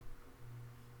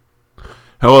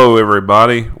Hello,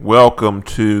 everybody. Welcome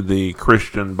to the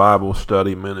Christian Bible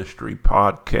Study Ministry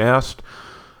podcast.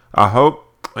 I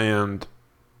hope and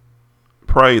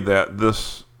pray that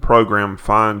this program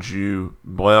finds you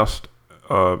blessed.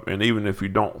 And even if you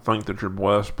don't think that you're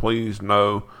blessed, please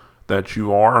know that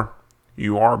you are.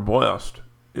 You are blessed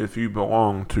if you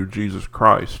belong to Jesus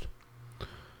Christ.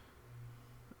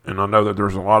 And I know that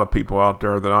there's a lot of people out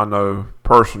there that I know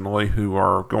personally who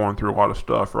are going through a lot of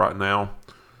stuff right now.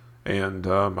 And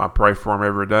I pray for them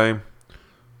every day,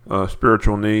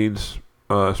 spiritual needs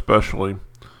especially.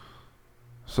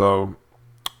 So,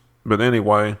 but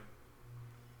anyway,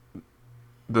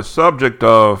 the subject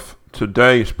of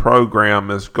today's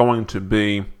program is going to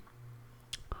be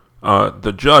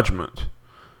the judgment,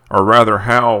 or rather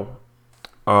how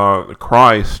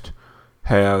Christ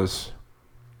has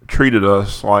treated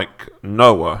us like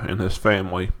Noah and his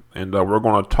family. And we're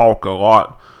going to talk a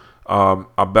lot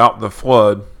about the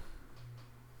flood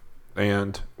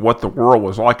and what the world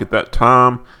was like at that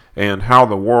time and how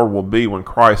the world will be when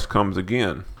Christ comes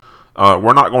again.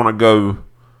 We're not going to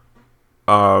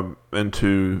go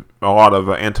into a lot of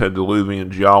antediluvian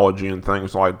geology and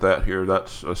things like that here.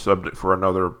 That's a subject for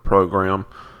another program.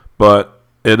 But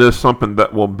it is something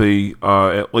that will be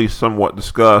at least somewhat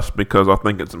discussed because I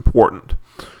think it's important.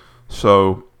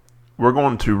 So we're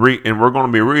going to read, and we're going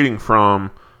to be reading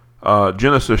from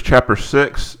Genesis chapter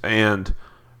 6, and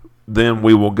then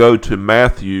we will go to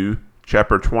Matthew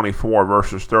chapter 24,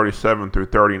 verses 37 through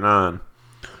 39.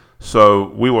 So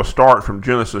we will start from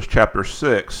Genesis chapter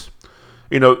 6.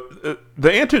 You know,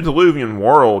 the antediluvian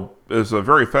world is a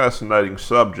very fascinating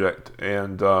subject.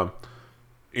 And,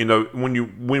 you know,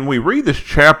 when we read this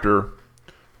chapter,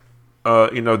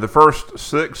 you know, the first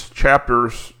 6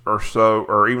 chapters or so,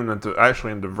 or even into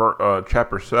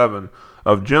chapter 7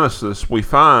 of Genesis, we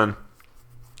find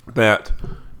that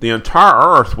the entire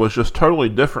earth was just totally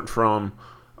different from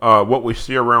what we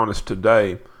see around us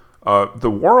today. The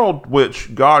world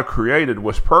which God created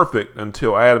was perfect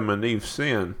until Adam and Eve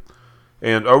sinned.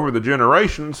 And over the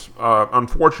generations,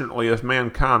 unfortunately, as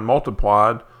mankind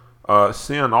multiplied,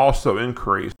 sin also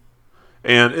increased.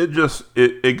 And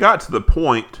it got to the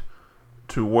point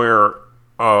to where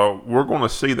we're going to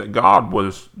see that God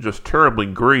was just terribly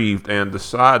grieved and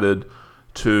decided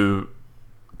to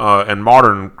in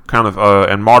modern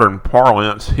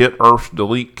parlance, hit Earth's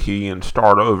delete key and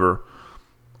start over.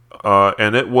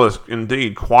 And it was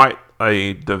indeed quite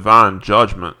a divine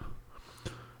judgment.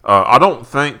 I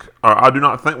do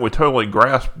not think we totally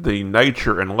grasp the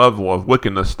nature and level of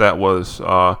wickedness that was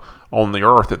on the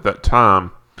earth at that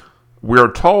time. We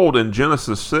are told in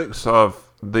Genesis 6 of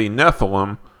the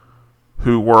Nephilim,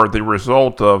 who were the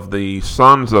result of the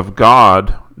sons of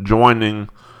God joining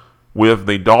with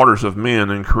the daughters of men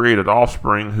and created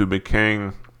offspring who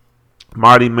became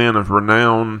mighty men of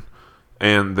renown,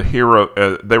 and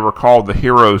they were called the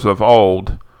heroes of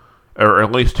old, or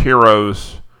at least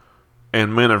heroes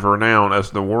and men of renown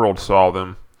as the world saw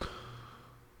them.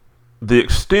 The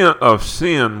extent of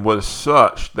sin was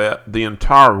such that the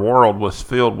entire world was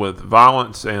filled with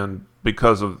violence, and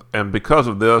because of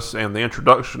this and the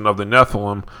introduction of the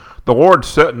Nephilim, the Lord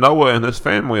set Noah and his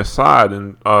family aside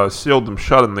and sealed them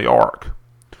shut in the ark.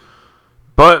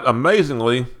 But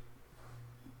amazingly,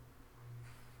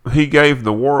 he gave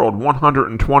the world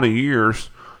 120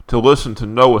 years to listen to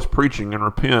Noah's preaching and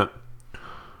repent.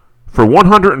 For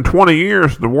 120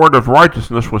 years, the word of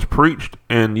righteousness was preached,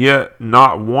 and yet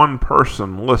not one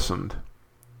person listened.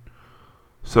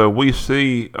 So we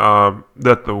see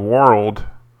that the world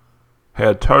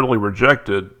had totally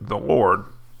rejected the Lord,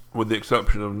 with the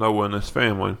exception of Noah and his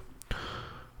family.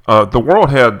 The world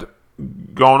had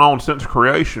gone on since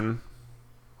creation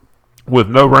with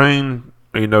no rain.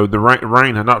 You know, the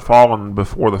rain had not fallen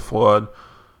before the flood.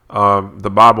 The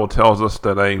Bible tells us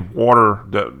that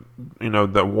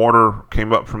that water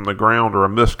came up from the ground, or a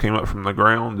mist came up from the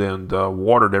ground and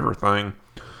watered everything.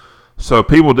 So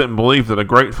people didn't believe that a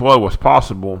great flood was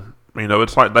possible. You know,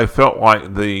 it's like they felt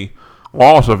like the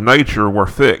laws of nature were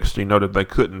fixed, you know, that they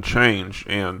couldn't change.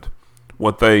 And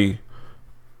what they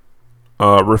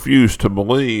refused to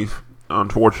believe,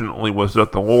 unfortunately, was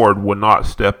that the Lord would not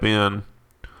step in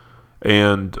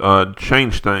and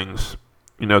change things,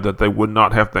 you know, that they would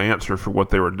not have to answer for what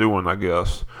they were doing, I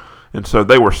guess. And so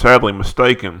they were sadly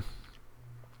mistaken.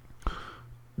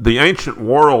 The ancient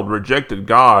world rejected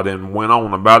God and went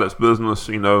on about its business,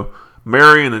 you know,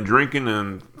 marrying and drinking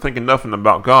and thinking nothing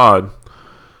about God.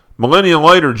 Millennia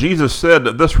later, Jesus said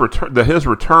that his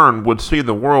return would see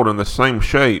the world in the same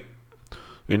shape.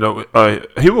 You know,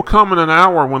 he will come in an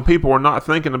hour when people are not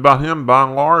thinking about him by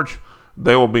and large.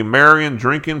 They will be marrying,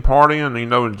 drinking, partying, you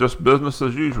know, and just business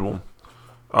as usual.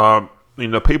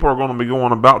 People are going to be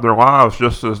going about their lives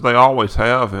just as they always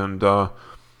have, and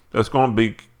it's going to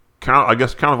be kind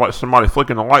of like somebody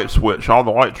flicking a light switch. All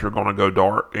the lights are going to go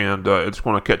dark, and it's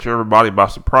going to catch everybody by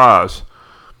surprise.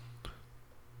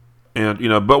 And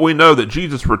but we know that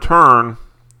Jesus' return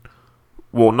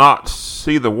will not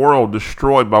see the world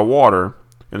destroyed by water.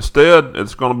 Instead,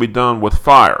 it's going to be done with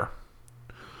fire.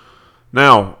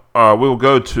 Now, we will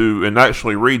go to and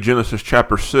actually read Genesis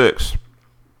chapter 6.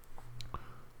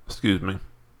 Excuse me.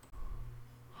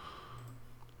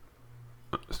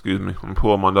 I'm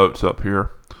pulling my notes up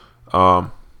here.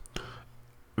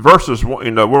 Verses,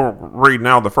 we'll read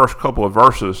now the first couple of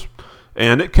verses.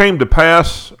 And it came to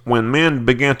pass, when men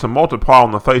began to multiply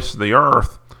on the face of the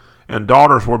earth, and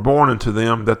daughters were born unto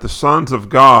them, that the sons of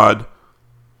God,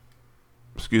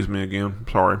 and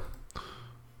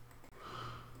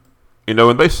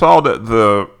they saw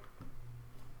that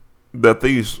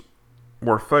these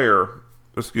were fair,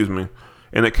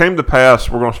 and it came to pass,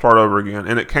 we're going to start over again,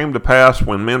 and it came to pass,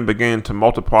 when men began to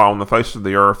multiply on the face of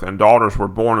the earth, and daughters were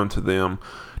born unto them,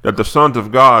 that the sons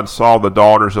of God saw the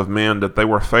daughters of men, that they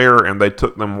were fair, and they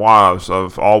took them wives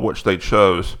of all which they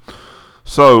chose.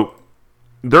 So,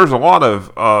 there's a lot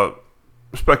of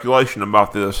speculation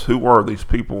about this. Who were these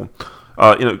people?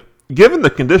 Given the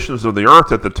conditions of the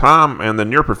earth at the time and the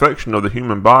near perfection of the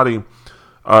human body,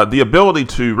 the ability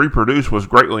to reproduce was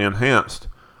greatly enhanced.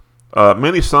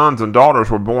 Many sons and daughters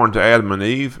were born to Adam and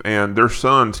Eve, and their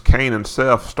sons, Cain and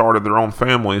Seth, started their own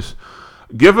families.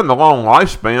 Given the long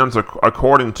lifespans,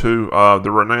 according to the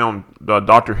renowned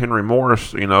Dr. Henry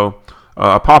Morris,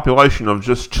 a population of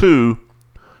just 2,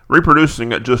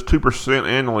 reproducing at just 2%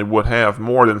 annually, would have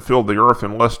more than filled the earth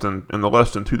in the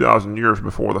less than 2,000 years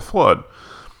before the flood.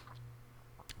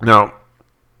 Now,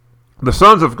 the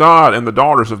sons of God and the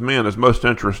daughters of men is most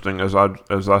interesting, as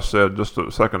I said just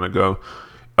a second ago.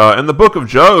 In the book of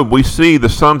Job, we see the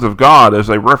sons of God as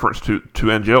a reference to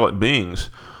angelic beings.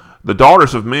 The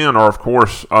daughters of men are, of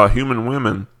course, human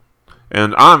women,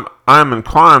 and I'm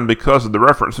inclined, because of the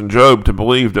reference in Job, to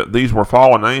believe that these were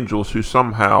fallen angels who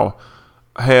somehow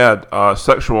had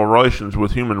sexual relations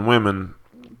with human women.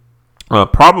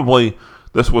 Probably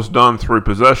this was done through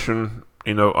possession,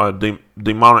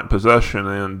 demonic possession,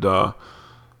 and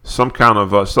some kind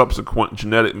of subsequent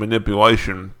genetic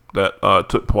manipulation that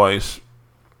took place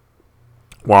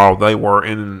while they were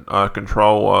in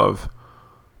control of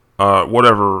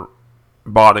whatever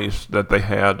bodies that they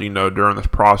had, during this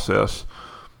process.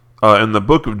 In the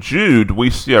book of Jude,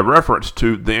 we see a reference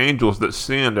to the angels that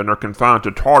sinned and are confined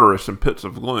to Tartarus and pits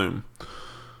of gloom.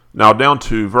 Now down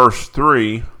to verse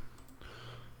 3.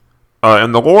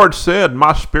 And the Lord said,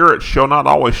 My spirit shall not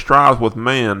always strive with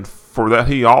man, for that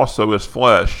he also is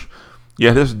flesh.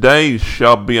 Yet his days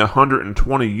shall be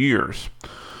 120 years.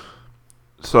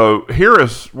 So here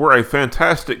is where a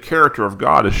fantastic character of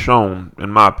God is shown, in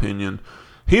my opinion.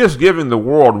 He is giving the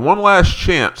world one last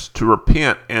chance to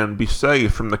repent and be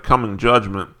saved from the coming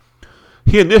judgment.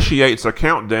 He initiates a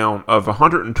countdown of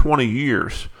 120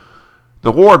 years.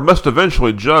 The Lord must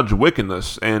eventually judge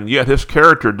wickedness, and yet his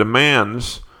character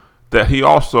demands that he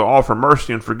also offer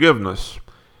mercy and forgiveness.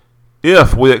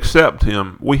 If we accept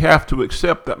him, we have to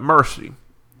accept that mercy.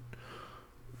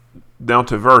 Down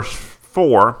to verse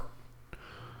 4.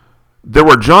 There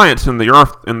were giants in the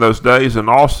earth in those days, and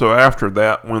also after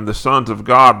that, when the sons of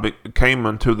God came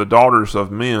unto the daughters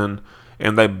of men,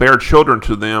 and they bare children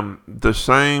to them, the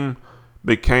same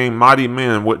became mighty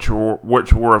men, which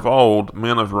were of old,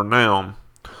 men of renown.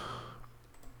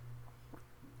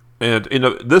 And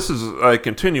this is a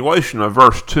continuation of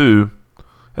verse 2,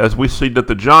 as we see that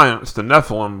the giants, the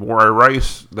Nephilim, were a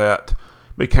race that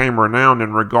became renowned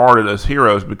and regarded as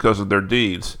heroes because of their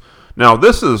deeds. Now,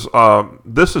 this is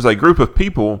a group of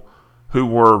people who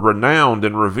were renowned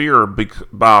and revered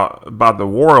by the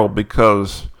world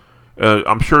because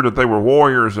I'm sure that they were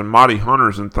warriors and mighty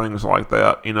hunters and things like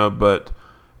that, but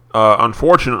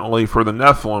unfortunately for the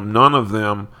Nephilim, none of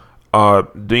them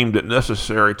deemed it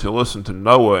necessary to listen to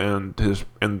Noah and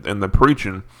the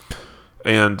preaching.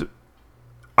 And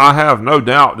I have no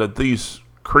doubt that these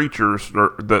creatures,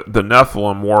 the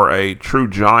Nephilim, were a true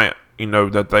giant,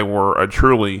 that they were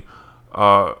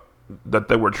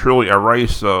truly a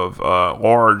race of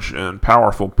large and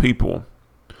powerful people.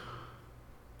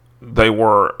 They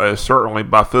were certainly,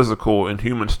 by physical and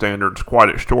human standards, quite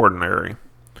extraordinary.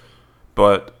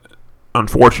 But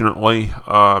unfortunately,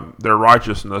 their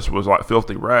righteousness was like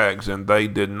filthy rags, and they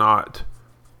did not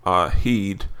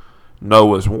heed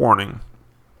Noah's warning.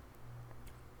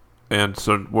 And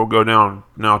so we'll go down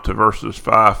now to verses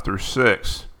 5 through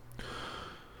 6.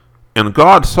 And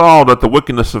God saw that the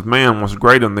wickedness of man was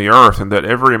great in the earth, and that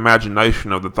every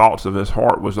imagination of the thoughts of his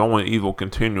heart was only evil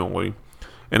continually.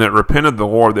 And it repented the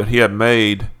Lord that he had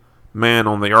made man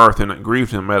on the earth, and it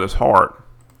grieved him at his heart.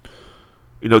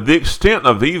 The extent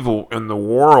of evil in the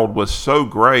world was so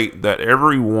great that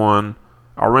everyone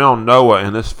around Noah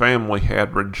and his family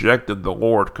had rejected the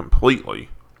Lord completely.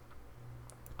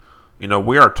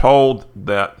 We are told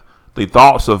that the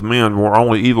thoughts of men were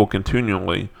only evil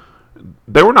continually.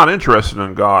 They were not interested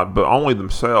in God, but only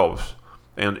themselves.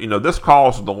 And, this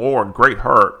caused the Lord great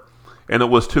hurt. And it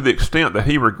was to the extent that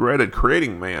he regretted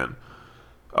creating man.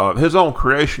 His own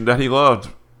creation that he loved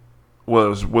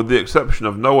was, with the exception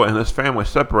of Noah and his family,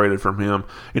 separated from him.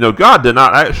 God did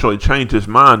not actually change his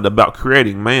mind about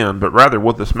creating man, but rather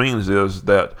what this means is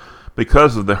that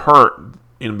because of the hurt,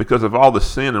 because of all the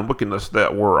sin and wickedness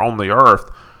that were on the earth,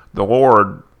 the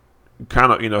Lord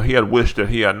kind of, he had wished that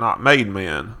he had not made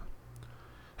man.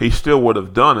 He still would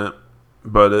have done it,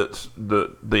 but it's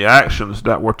the actions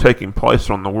that were taking place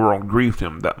on the world grieved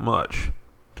him that much.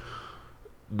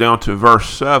 Down to verse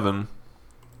 7.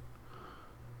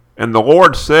 And the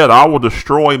Lord said, I will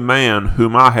destroy man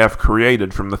whom I have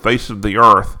created from the face of the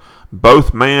earth,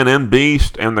 both man and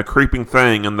beast, and the creeping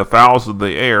thing, and the fowls of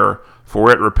the air,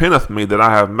 for it repenteth me that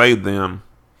I have made them.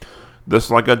 This,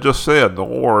 like I just said, the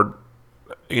Lord,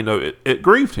 it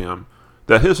grieved him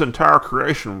that his entire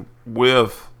creation,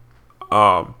 with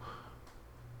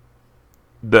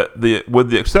with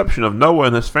the exception of Noah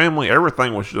and his family,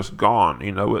 everything was just gone.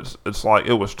 It's like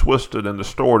it was twisted and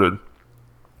distorted.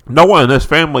 Noah and his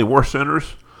family were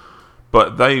sinners,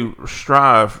 but they were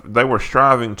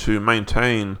striving to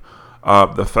maintain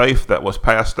the faith that was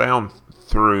passed down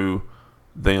through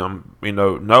them.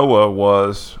 Noah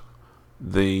was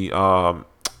the one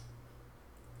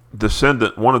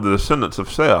of the descendants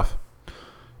of Seth,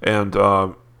 and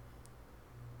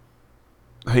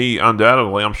he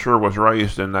undoubtedly, I'm sure, was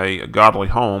raised in a godly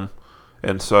home,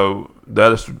 and so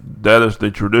that is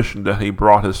the tradition that he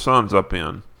brought his sons up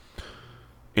in.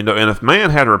 And if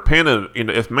man had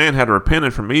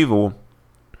repented, from evil,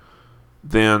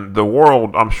 then the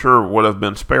world, I'm sure, would have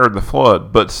been spared the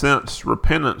flood. But since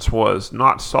repentance was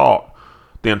not sought,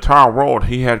 the entire world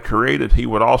he had created, he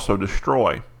would also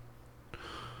destroy.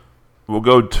 We'll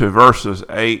go to verses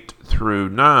 8 through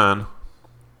 9.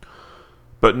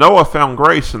 But Noah found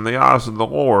grace in the eyes of the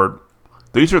Lord.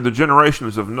 These are the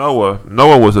generations of Noah.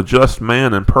 Noah was a just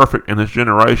man and perfect in his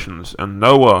generations, and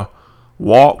Noah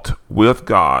walked with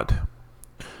God.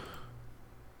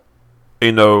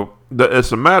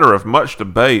 It's a matter of much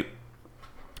debate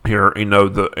here.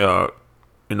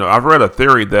 I've read a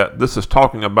theory that this is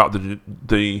talking about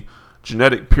the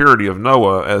genetic purity of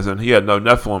Noah, as in he had no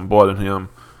Nephilim blood in him,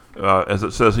 as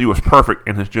it says he was perfect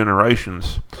in his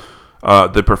generations.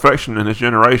 The perfection in his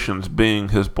generations being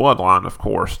his bloodline, of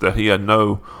course, that he had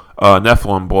no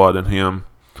Nephilim blood in him.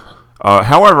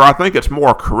 However, I think it's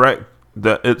more correct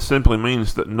that it simply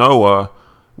means that Noah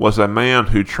was a man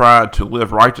who tried to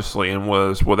live righteously and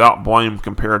was without blame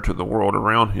compared to the world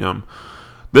around him.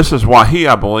 This is why he,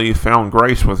 I believe, found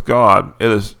grace with God.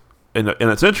 And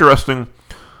it's interesting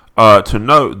to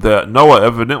note that Noah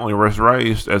evidently was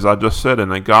raised, as I just said,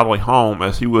 in a godly home,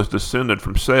 as he was descended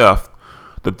from Seth,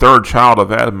 the third child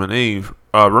of Adam and Eve.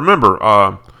 Remember,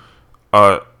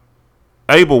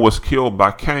 Abel was killed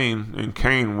by Cain, and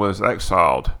Cain was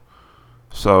exiled.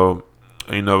 So,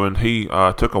 and he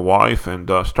took a wife and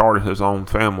started his own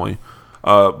family.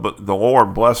 But the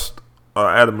Lord blessed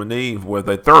Adam and Eve with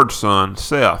a third son,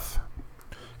 Seth,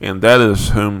 and that is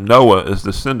whom Noah is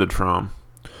descended from.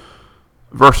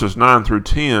 Verses 9 through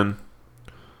 10.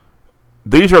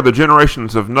 These are the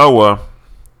generations of Noah.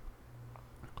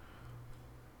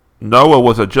 Noah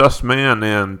was a just man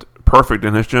and perfect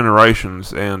in his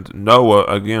generations, and Noah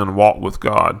again walked with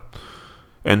God.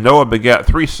 And Noah begat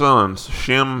 3 sons,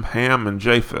 Shem, Ham, and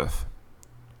Japheth.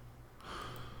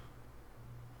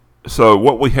 So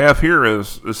what we have here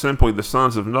is simply the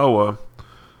sons of Noah,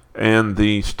 and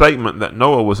the statement that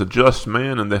Noah was a just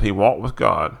man and that he walked with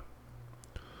God.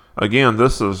 Again,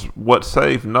 this is what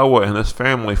saved Noah and his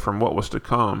family from what was to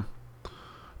come.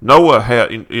 Noah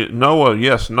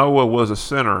was a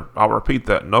sinner. I'll repeat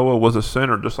that. Noah was a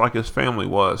sinner just like his family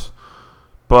was.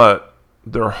 But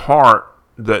their heart,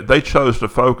 that they chose to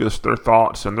focus their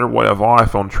thoughts and their way of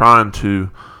life on trying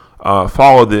to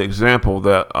follow the example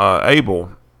that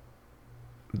Abel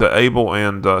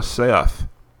and Seth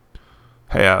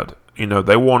had.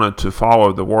 They wanted to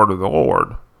follow the word of the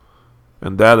Lord.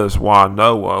 And that is why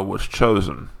Noah was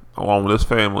chosen, along with his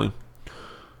family.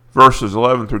 Verses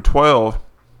 11 through 12.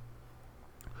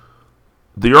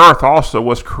 The earth also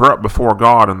was corrupt before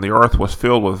God, and the earth was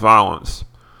filled with violence.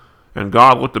 And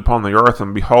God looked upon the earth,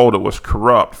 and behold, it was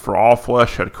corrupt, for all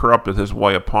flesh had corrupted his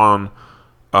way upon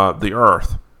the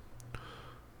earth.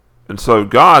 And so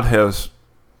God has,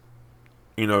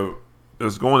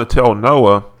 is going to tell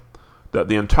Noah that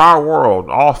the entire world,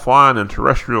 all flying and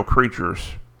terrestrial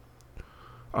creatures,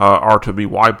 are to be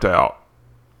wiped out.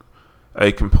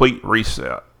 A complete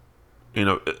reset.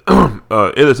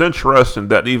 It is interesting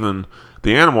that even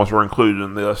the animals were included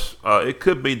in this. It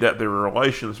could be that the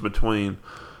relations between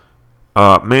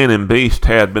man and beast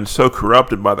had been so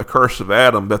corrupted by the curse of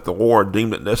Adam that the Lord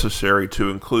deemed it necessary to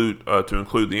include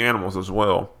the animals as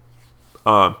well.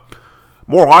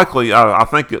 More likely, I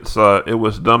think it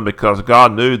was done because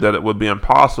God knew that it would be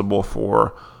impossible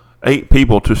for 8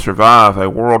 people to survive a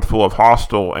world full of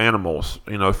hostile animals,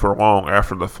 for long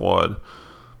after the flood.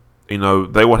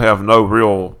 They would have no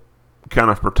real kind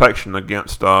of protection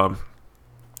against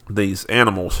these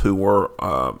animals who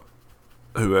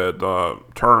had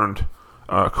turned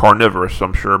carnivorous,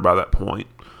 I'm sure, by that point.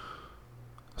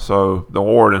 So the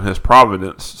Lord in his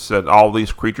providence said all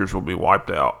these creatures will be wiped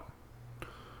out.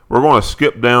 We're going to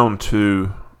skip down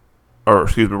to, we're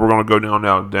going to go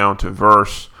down to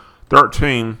verse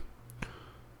 13.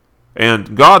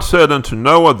 And God said unto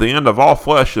Noah, the end of all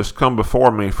flesh is come before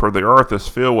me, for the earth is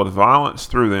filled with violence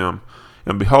through them.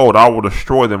 And behold, I will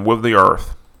destroy them with the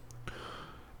earth.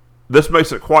 This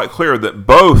makes it quite clear that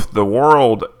both the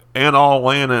world and all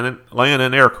land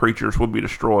and air creatures will be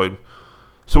destroyed.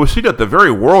 So we see that the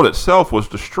very world itself was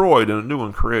destroyed and a new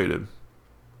one created.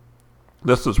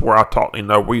 This is where I taught,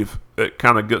 it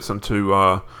kind of gets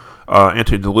into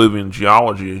antediluvian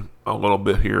geology a little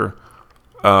bit here.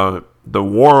 The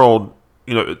world,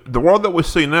 the world that we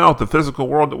see now, the physical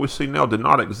world that we see now, did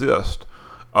not exist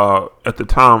at the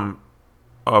time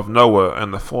of Noah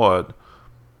and the flood.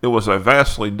 It was a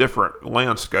vastly different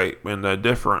landscape and a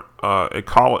different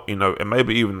ecology, and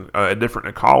maybe even a different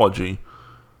ecology.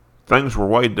 Things were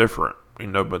way different,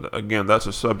 but again, that's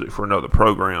a subject for another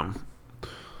program.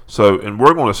 So, and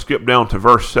we're going to skip down to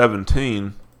verse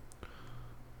 17,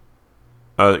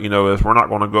 as we're not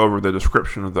going to go over the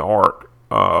description of the ark.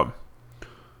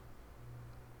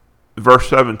 Verse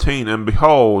 17, and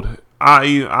behold,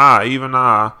 even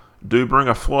I, do bring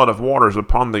a flood of waters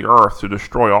upon the earth to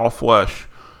destroy all flesh,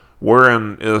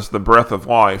 wherein is the breath of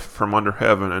life from under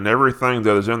heaven, and everything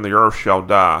that is in the earth shall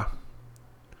die.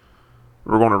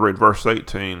 We're going to read verse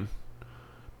 18.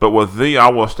 But with thee I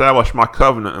will establish my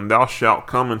covenant, and thou shalt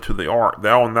come into the ark,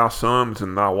 thou and thy sons,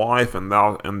 and thy wife, and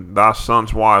thy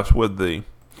sons' wives with thee.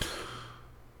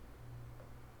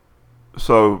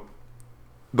 So,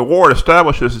 the Lord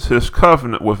establishes his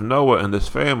covenant with Noah and his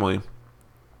family.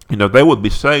 They would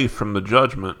be saved from the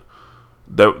judgment.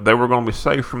 They were going to be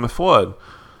saved from the flood.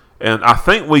 And I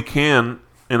think we can,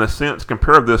 in a sense,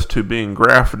 compare this to being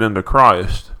grafted into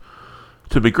Christ.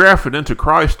 To be grafted into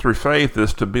Christ through faith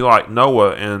is to be like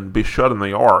Noah and be shut in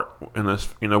the ark, and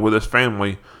with his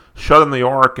family, shut in the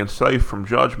ark and saved from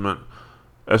judgment.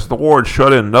 As the Lord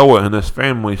shut in Noah and his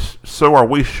family, so are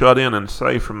we shut in and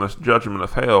saved from this judgment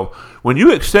of hell. When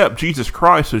you accept Jesus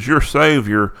Christ as your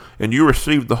Savior and you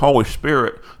receive the Holy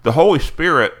Spirit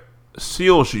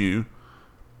seals you.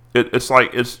 It's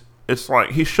like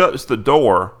He shuts the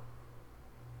door.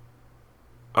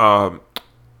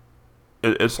 It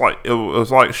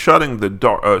was like shutting the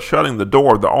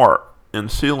door of the ark and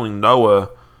sealing Noah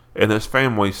and his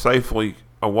family safely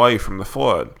away from the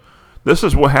flood. This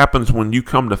is what happens when you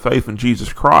come to faith in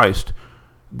Jesus Christ.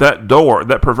 That door,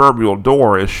 that proverbial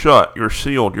door, is shut. You're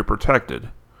sealed. You're protected.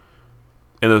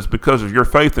 And it's because of your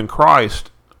faith in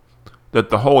Christ that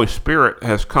the Holy Spirit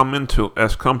has come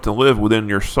to live within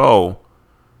your soul.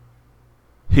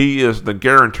 He is the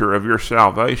guarantor of your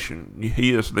salvation.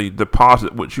 He is the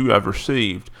deposit which you have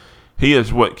received. He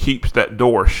is what keeps that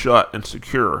door shut and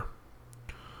secure.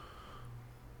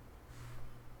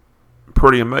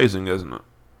 Pretty amazing, isn't it?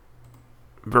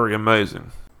 Very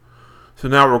amazing. So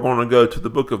now we're going to go to the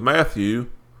book of Matthew.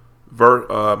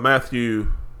 Excuse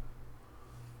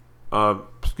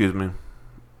me.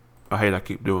 I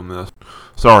keep doing this.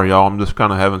 Sorry, y'all. I'm just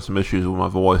kind of having some issues with my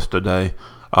voice today.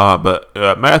 But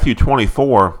Matthew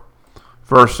 24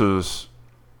 verses,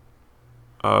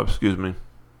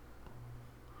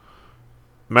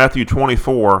 Matthew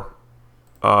 24,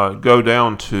 go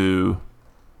down to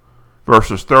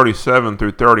verses 37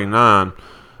 through 39.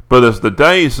 But as the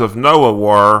days of Noah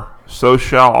were, so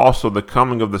shall also the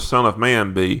coming of the Son of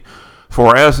Man be.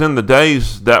 For as in the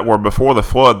days that were before the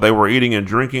flood, they were eating and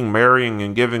drinking, marrying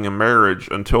and giving in marriage,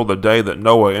 until the day that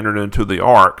Noah entered into the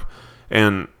ark.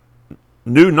 And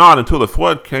knew not until the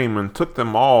flood came and took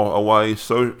them all away,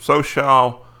 so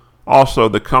shall also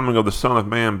the coming of the Son of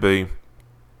Man be.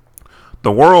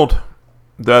 The world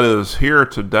that is here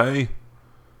today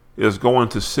is going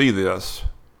to see this.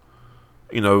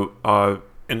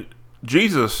 And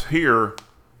Jesus here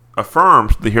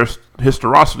affirms the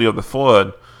historicity of the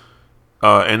flood,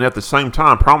 and at the same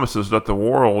time promises that the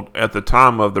world at the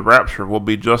time of the rapture will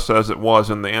be just as it was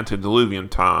in the antediluvian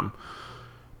time.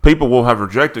 People will have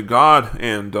rejected God,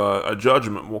 and a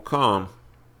judgment will come.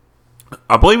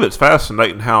 I believe it's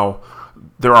fascinating how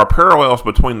there are parallels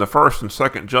between the first and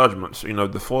second judgments,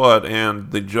 the flood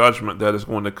and the judgment that is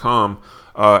going to come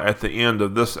at the end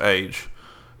of this age.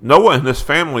 Noah and his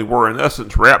family were in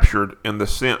essence raptured in the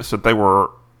sense that they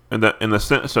were, in the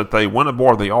sense that they went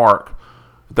aboard the ark.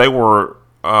 They were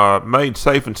made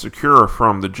safe and secure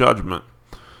from the judgment.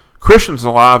 Christians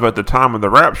alive at the time of the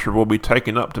rapture will be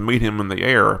taken up to meet him in the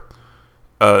air.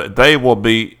 They will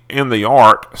be in the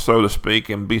ark, so to speak,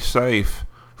 and be safe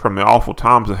from the awful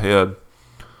times ahead.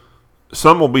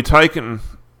 Some will be taken,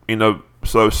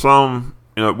 so some,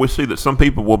 we see that some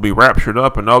people will be raptured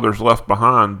up and others left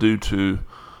behind due to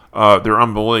their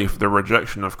unbelief, their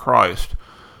rejection of Christ.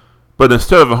 But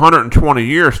instead of 120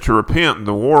 years to repent,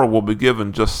 the world will be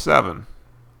given just 7.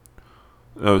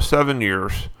 7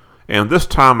 years. And this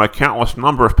time a countless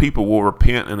number of people will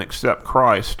repent and accept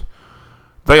Christ.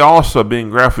 They also, being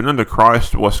grafted into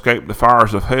Christ, will escape the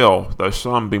fires of hell, though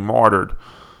some be martyred.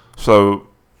 So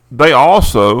they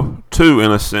also, too,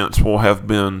 in a sense, will have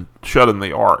been shut in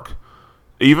the ark.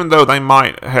 Even though they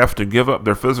might have to give up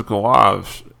their physical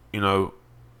lives, the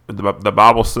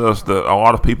Bible says that a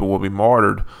lot of people will be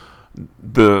martyred.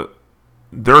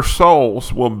 Their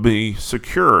souls will be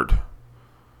secured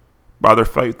by their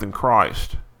faith in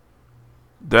Christ.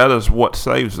 That is what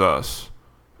saves us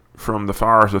from the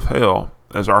fires of hell,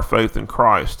 as our faith in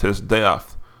Christ, his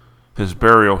death, his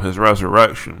burial, his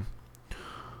resurrection.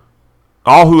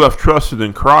 All who have trusted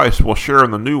in Christ will share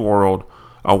in the new world,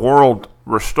 a world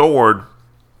restored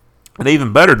and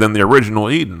even better than the original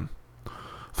Eden.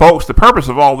 Folks, the purpose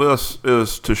of all this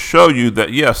is to show you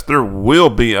that, yes, there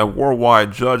will be a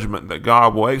worldwide judgment that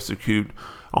God will execute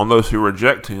on those who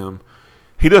reject him.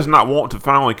 He does not want to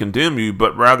finally condemn you,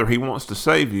 but rather he wants to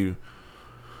save you.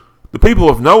 The people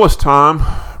of Noah's time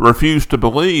refused to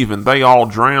believe, and they all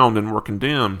drowned and were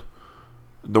condemned.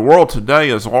 The world today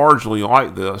is largely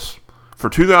like this. For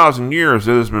 2,000 years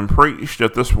it has been preached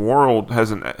that this world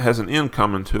has an end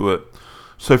coming to it.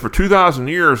 So for 2,000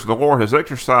 years the Lord has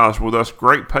exercised with us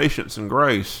great patience and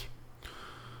grace.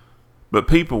 But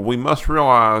people, we must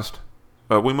realize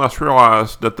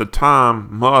that the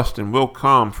time must and will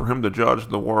come for him to judge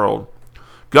the world.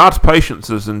 God's patience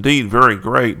is indeed very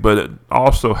great, but it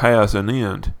also has an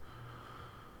end.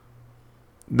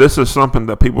 This is something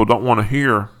that people don't want to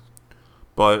hear,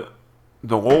 but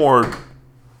the Lord,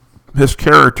 his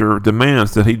character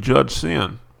demands that he judge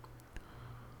sin.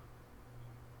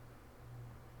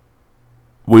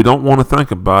 We don't want to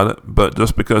think about it, but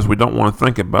just because we don't want to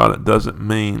think about it doesn't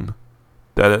mean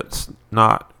that it's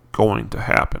not going to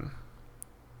happen.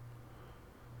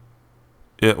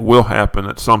 It will happen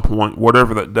at some point.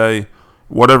 Whatever day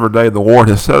the Lord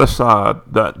has set aside,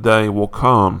 that day will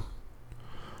come.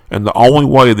 And the only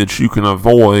way that you can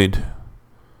avoid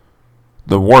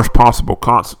the worst possible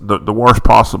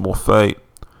fate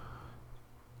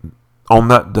on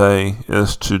that day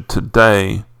is to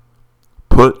today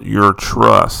put your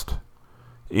trust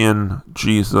in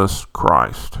Jesus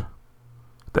Christ.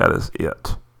 That is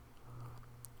it.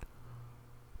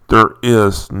 There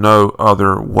is no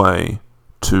other way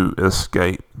to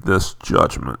escape this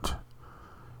judgment.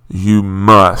 You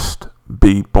must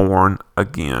be born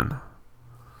again.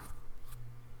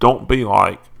 Don't be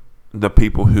like the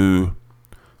people who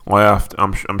laughed.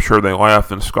 I'm sure they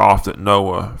laughed and scoffed at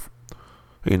Noah.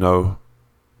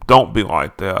 Don't be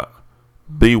like that.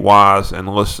 Be wise and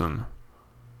listen.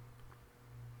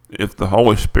 If the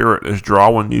Holy Spirit is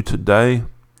drawing you today,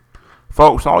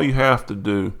 folks, all you have to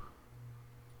do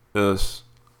is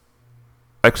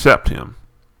accept him.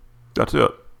 That's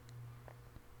it.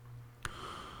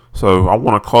 So I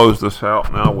want to close this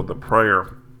out now with a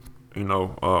prayer.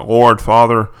 Lord,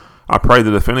 Father, I pray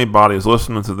that if anybody is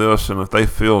listening to this and if they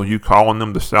feel you calling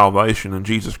them to salvation in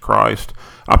Jesus Christ,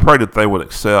 I pray that they would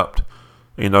accept.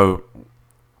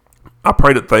 I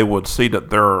pray that they would see that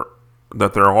they're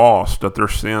lost, that their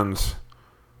sins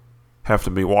have to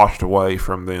be washed away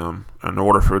from them in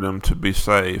order for them to be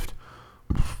saved.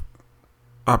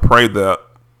 I pray that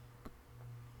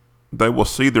they will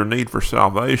see their need for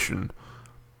salvation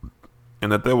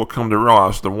and that they will come to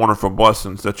realize the wonderful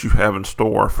blessings that you have in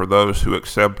store for those who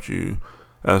accept you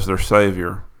as their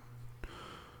Savior.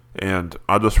 And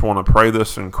I just want to pray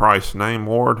this in Christ's name,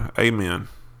 Lord. Amen.